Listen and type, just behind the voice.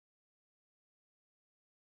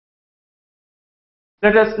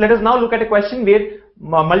Let us now look at a question where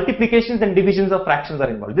multiplications and divisions of fractions are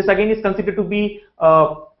involved. This again is considered to be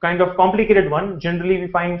a kind of complicated one. Generally, we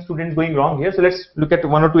find students going wrong here. So let's look at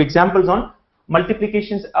one or two examples on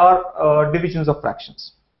multiplications or divisions of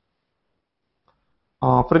fractions.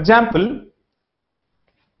 For example,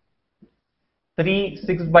 3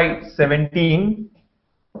 6 by 17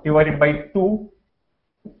 divided by 2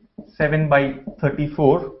 7 by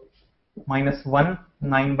 34 minus 1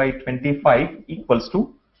 9 by 25 equals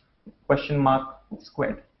to question mark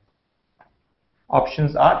squared.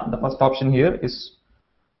 Options are, the first option here is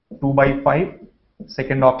 2 by 5,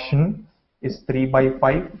 second option is 3 by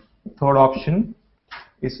 5, third option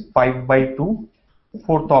is 5 by 2,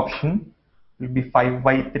 fourth option will be 5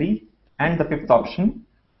 by 3, and the fifth option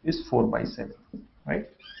is 4 by 7, right?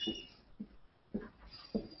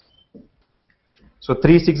 So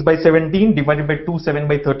 3 6 by 17 divided by 2 7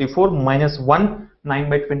 by 34 minus 1 9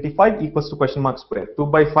 by 25 equals to question mark square. 2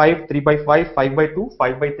 by 5, 3 by 5, 5 by 2,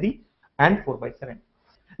 5 by 3 and 4 by 7.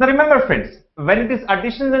 Now remember friends, when it is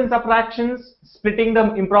additions and subtractions, splitting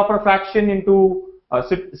the improper fraction into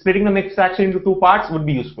splitting the mixed fraction into two parts would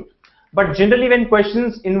be useful. But generally when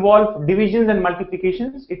questions involve divisions and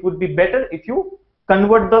multiplications, it would be better if you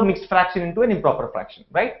convert the mixed fraction into an improper fraction,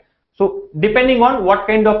 right? So depending on what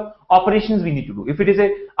kind of operations we need to do. If it is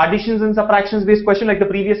a additions and subtractions based question like the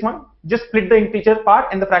previous one, just split the integer part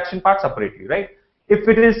and the fraction part separately, right? If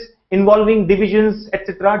it is involving divisions,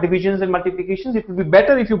 etc., divisions and multiplications, it would be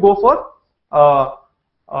better if you go for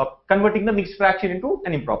converting the mixed fraction into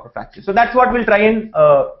an improper fraction. So that's what we'll try and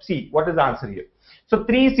see what is the answer here. So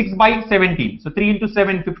 3 6 by 17. So 3 into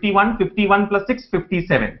 7 51, 51 plus 6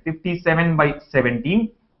 57, 57 by 17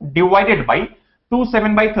 divided by 2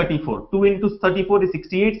 7 by 34. 2 into 34 is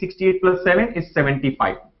 68, 68 plus 7 is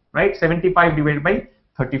 75, right? 75 divided by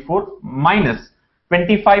 34 minus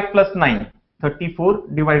 25 plus 9, 34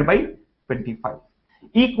 divided by 25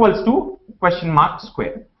 equals to question mark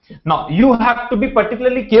square. Now you have to be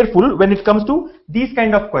particularly careful when it comes to these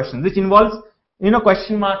kind of questions which involves, you know,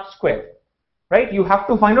 question mark square, right? You have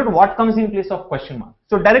to find out what comes in place of question mark.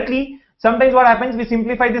 So directly, sometimes what happens, we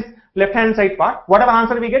simplify this left hand side part. Whatever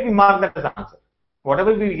answer we get, we mark that as an answer.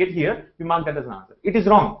 Whatever we get here, we mark that as an answer. It is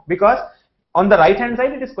wrong because on the right hand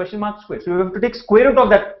side it is question mark square. So we have to take square root of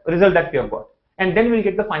that result that we have got, and then we'll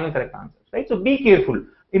get the final correct answer, right? So be careful.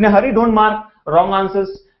 In a hurry, don't mark wrong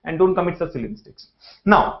answers and don't commit such silly mistakes.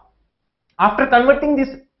 Now, after converting these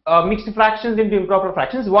mixed fractions into improper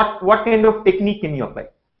fractions, what kind of technique can you apply?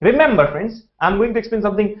 Remember friends, I'm going to explain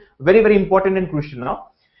something very, very important and crucial now.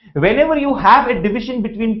 Whenever you have a division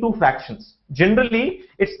between two fractions, generally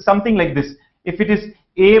it's something like this. If it is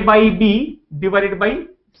a by b divided by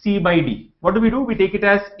c by d, what do? We take it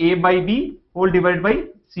as a by b whole divided by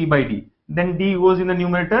c by d. Then d goes in the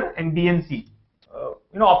numerator and b and c.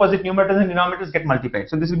 Opposite numerators and denominators get multiplied.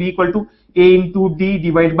 So this will be equal to a into d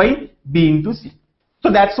divided by b into c.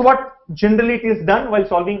 So that's what generally it is done while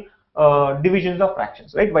solving divisions of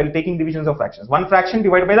fractions, right? While taking divisions of fractions, one fraction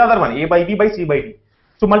divided by the other one, a by b by c by d.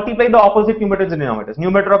 So multiply the opposite numerators and denominators.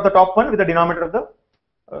 Numerator of the top one with the denominator of the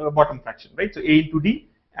bottom fraction, right? So a into d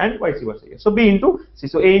and vice versa. So b into c.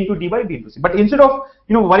 So a into d by b into c. But instead of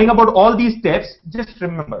worrying about all these steps, just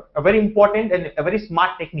remember a very important and a very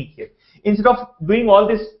smart technique here. Instead of doing all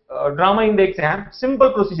this drama in the exam,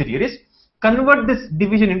 simple procedure here is convert this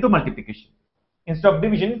division into multiplication. Instead of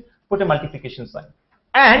division, put a multiplication sign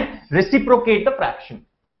and reciprocate the fraction.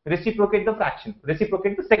 Reciprocate the fraction.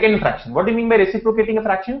 Reciprocate the second fraction. What do you mean by reciprocating a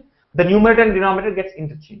fraction? The numerator and denominator gets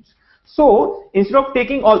interchanged. So instead of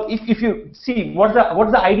taking all, if you see what's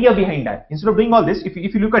the idea behind that, instead of doing all this, if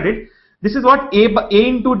you look at it, this is what a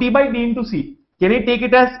into d by b into c. Can I take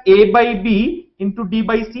it as a by b into d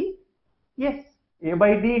by c? Yes, a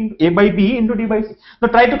by b into d by c. Now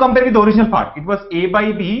try to compare with the original part. It was a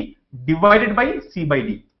by b divided by c by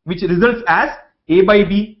d, which results as a by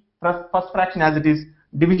b, first fraction as it is.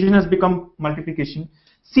 Division has become multiplication.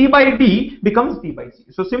 C by d becomes d by c.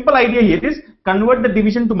 So simple idea here is convert the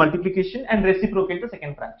division to multiplication and reciprocate the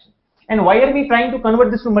second fraction. And why are we trying to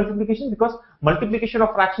convert this to multiplication? Because multiplication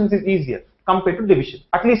of fractions is easier compared to division.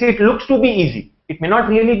 At least it looks to be easy. It may not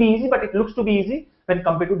really be easy, but it looks to be easy when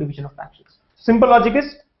compared to division of fractions. Simple logic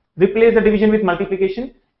is replace the division with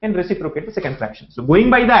multiplication and reciprocate the second fraction. So going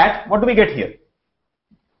by that, what do we get here?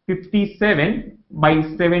 57 by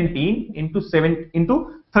 17 into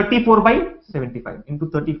 34 by 75 into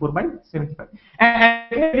 34 by 75.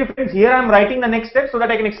 And here I am writing the next step so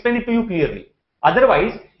that I can explain it to you clearly.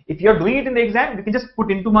 Otherwise, if you are doing it in the exam, you can just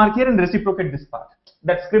put into mark here and reciprocate this part.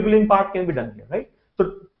 That scribbling part can be done here, right?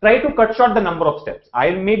 So try to cut short the number of steps.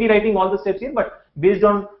 I may be writing all the steps here, but based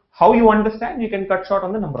on how you understand, you can cut short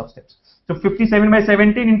on the number of steps. So 57 by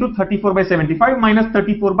 17 into 34 by 75 minus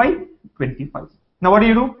 34 by 25. Now what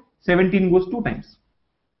do? 17 goes 2 times.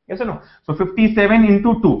 Yes or no? So 57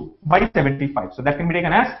 into 2 by 75. So that can be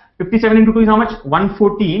taken as 57 into 2 is how much?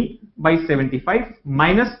 114 by 75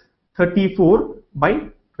 minus 34 by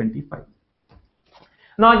 25.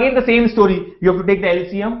 Now again the same story. You have to take the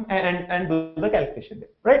LCM and do the calculation there,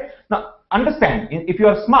 right? Now understand, if you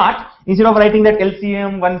are smart, instead of writing that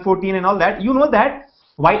LCM 114 and all that, you know that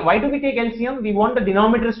why do we take LCM? We want the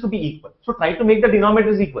denominators to be equal. So try to make the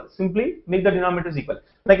denominators equal. Simply make the denominators equal.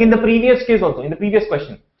 Like in the previous case also, in the previous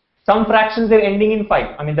question, some fractions are ending in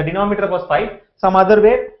 5. I mean the denominator was 5. Some other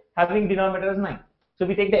were having denominator as 9. So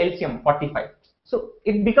we take the LCM 45. So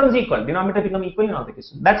it becomes equal. Denominator become equal in all the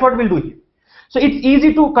cases. That's what we'll do here. So it's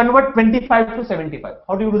easy to convert 25 to 75.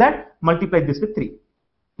 How do you do that? Multiply this with 3.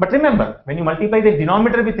 But remember, when you multiply the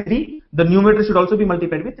denominator with 3, the numerator should also be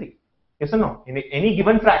multiplied with 3. Yes or no? In any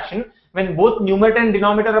given fraction, when both numerator and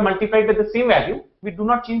denominator are multiplied with the same value, we do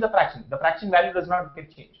not change the fraction. The fraction value does not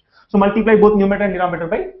get changed. So multiply both numerator and denominator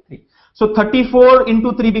by 3. So 34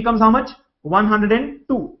 into 3 becomes how much?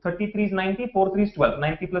 102. 33 is 90, 4 3 is 12.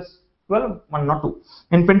 90 plus 12, 1 not 2.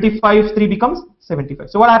 And 25, 3 becomes 75.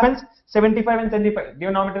 So what happens? 75 and 75,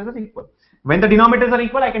 denominators are equal. When the denominators are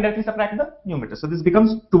equal, I can directly subtract the numerator. So this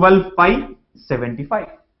becomes 12 by 75.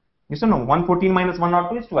 Yes or no? 114 minus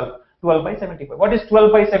 102 is 12. 12 by 75. What is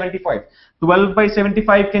 12 by 75? 12 by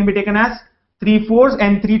 75 can be taken as 3 4s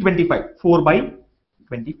and 3 25. 4 by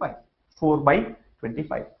 25. 4 by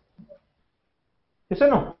 25. Yes or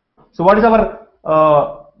no? So what is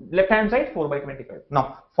our left hand side? 4 by 25.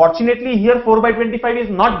 Now fortunately here 4 by 25 is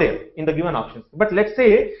not there in the given options. But let's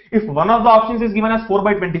say if one of the options is given as 4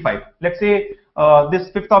 by 25. Let's say this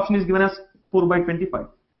fifth option is given as 4 by 25.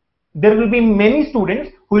 There will be many students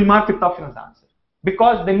who will mark fifth option as the answer.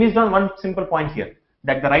 Because they missed on one simple point here,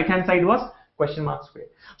 that the right hand side was question mark square.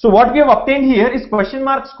 So what we have obtained here is question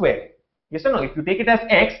mark square. Yes or no? If you take it as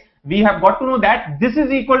x, we have got to know that this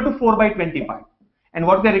is equal to 4 by 25. And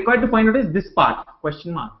what we are required to find out is this part,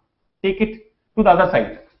 question mark. Take it to the other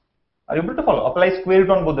side. Are you able to follow? Apply square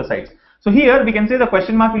root on both the sides. So here we can say the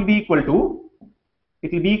question mark will be equal to,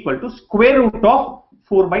 it will be equal to square root of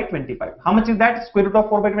 4 by 25. How much is that? Square root of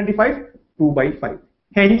 4 by 25? 2 by 5.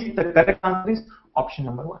 Hence the correct answer is option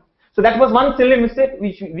number 1. So that was one silly mistake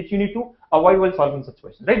which you need to avoid while solving such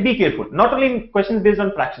questions, right? Be careful. Not only in questions based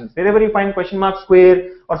on fractions. Wherever you find question mark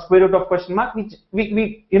square or square root of question mark, which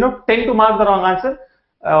we tend to mark the wrong answer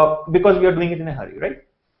because we are doing it in a hurry, right?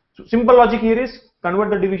 So simple logic here is convert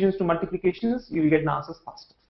the divisions to multiplications. You will get the answers faster.